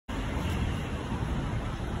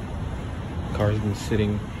car's been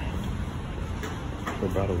sitting for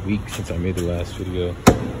about a week since I made the last video,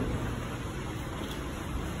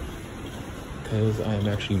 because I am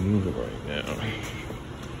actually moving right now.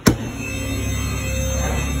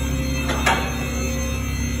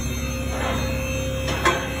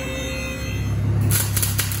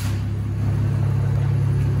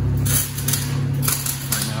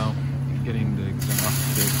 Right now, getting the exhaust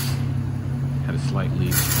fixed. Had a slight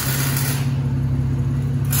leak.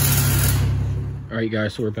 All right,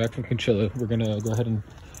 guys, so we're back from Conchilla. We're gonna go ahead and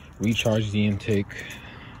recharge the intake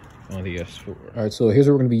on the S4. All right, so here's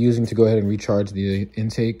what we're gonna be using to go ahead and recharge the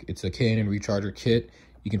intake. It's a K&N recharger kit.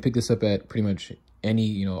 You can pick this up at pretty much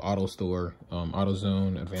any, auto store,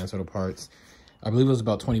 AutoZone, Advanced Auto Parts. I believe it was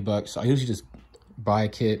about 20 bucks. I usually just buy a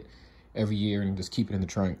kit every year and just keep it in the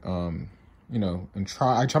trunk. And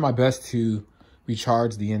I try my best to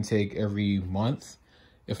recharge the intake every month,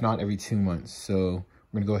 if not every 2 months. So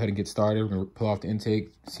we're gonna go ahead and get started. We're gonna pull off the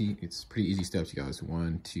intake. See, it's pretty easy steps, you guys.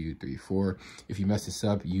 1, 2, 3, 4. If you mess this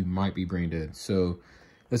up, you might be brain dead. So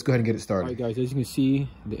let's go ahead and get it started. All right, guys, as you can see,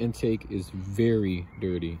 the intake is very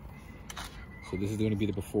dirty. So this is gonna be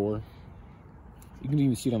the before. You can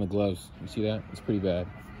even see it on the gloves. You see that? It's pretty bad.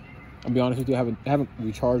 I'll be honest with you, I haven't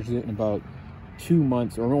recharged it in about 2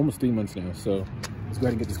 months, or almost 3 months now. So let's go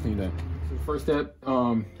ahead and get this cleaned up. So the first step,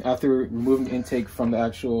 after removing the intake from the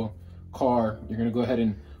actual car, you're gonna go ahead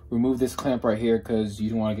and remove this clamp right here, because you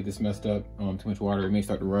don't want to get this messed up. Too much water, it may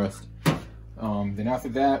start to rust. Then after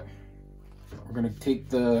that, we're gonna take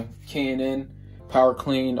the K&N Power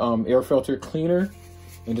Clean air filter cleaner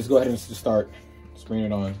and just go ahead and just start spraying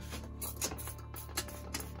it on.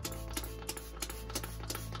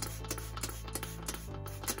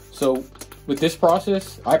 So with this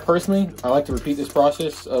process, I like to repeat this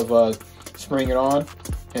process of spraying it on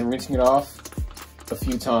and rinsing it off a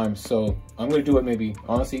few times. So I'm gonna do it maybe,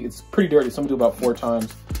 honestly, it's pretty dirty, so I'm gonna do about 4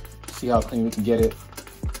 times, see how clean we can get it.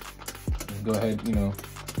 And go ahead,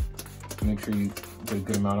 make sure you get a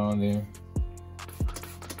good amount on there.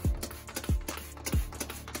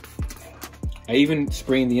 I even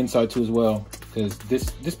spraying the inside too as well, because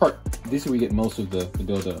this is where we get most of the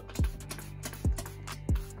buildup.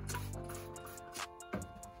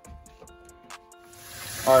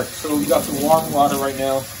 All right, so we got some warm water right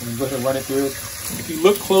now. I'm gonna go ahead and run it through. If you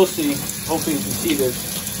look closely, hopefully you can see this.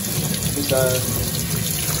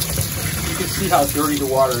 You can see how dirty the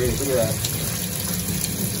water is. Look at that.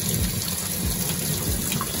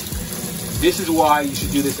 This is why you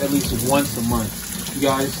should do this at least once a month. You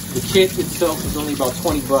guys, the kit itself is only about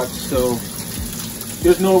 20 bucks, so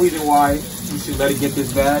there's no reason why you should let it get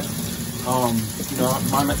this bad.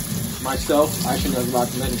 Myself, I shouldn't have allowed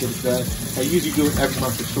to let it get this bad. I usually do it every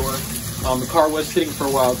month for sure. The car was sitting for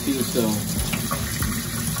a while too, so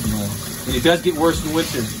and it does get worse in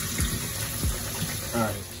winter. All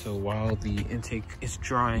right, so while the intake is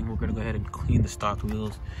drying, we're gonna go ahead and clean the stock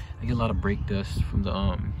wheels. I get a lot of brake dust from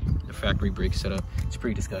the factory brake setup. It's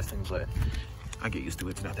pretty disgusting, but I get used to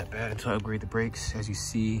it. It's not that bad until I upgrade the brakes. As you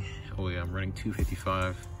see, oh yeah, I'm running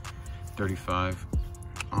 255, 35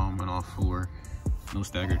 on all 4. No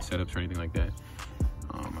staggered setups or anything like that.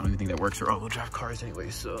 I don't even think that works for all-wheel drive cars anyway,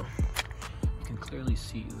 so you can clearly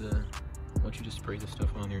see once you just spray this stuff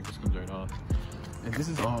on there, it just comes right off. And this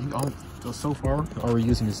is so far, all we're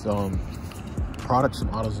using is products from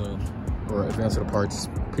AutoZone or Advanced Auto Parts.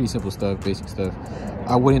 Pretty simple stuff, basic stuff.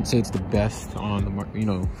 I wouldn't say it's the best on the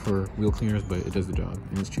market, for wheel cleaners, but it does the job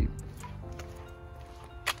and it's cheap.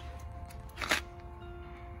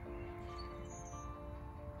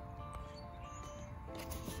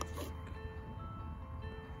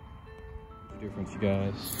 Difference, you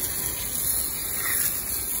guys.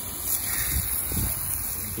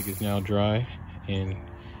 I think it's now dry and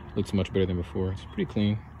looks much better than before. It's pretty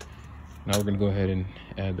clean. Now we're gonna go ahead and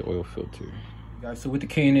add the oil filter. Guys, so with the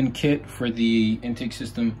K&N kit for the intake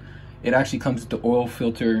system, it actually comes with the oil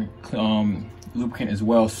filter lubricant as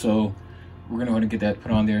well. So we're gonna go ahead and get that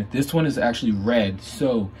put on there. This one is actually red.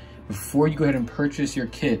 So before you go ahead and purchase your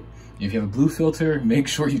kit, if you have a blue filter, make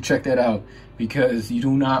sure you check that out, because you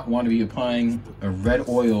do not want to be applying a red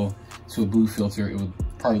oil to a blue filter. It would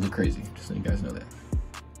probably look crazy, just so you guys know that.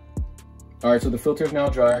 All right, so the filter is now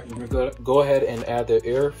dry. We're gonna go ahead and add the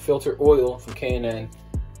air filter oil from K&N,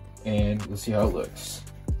 and we'll see how it looks.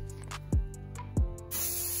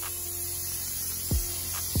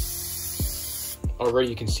 Already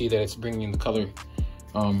you can see that it's bringing in the color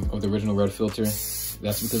of the original red filter.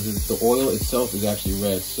 That's because the oil itself is actually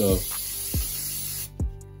red. So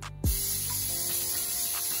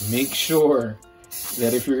make sure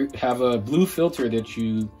that if you have a blue filter that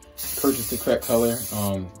you purchase the correct color.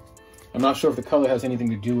 I'm not sure if the color has anything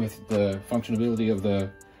to do with the functionality of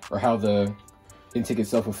the, or how the intake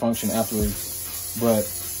itself will function afterwards, but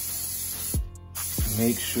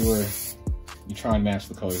make sure you try and match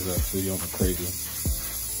the colors up so you don't look crazy.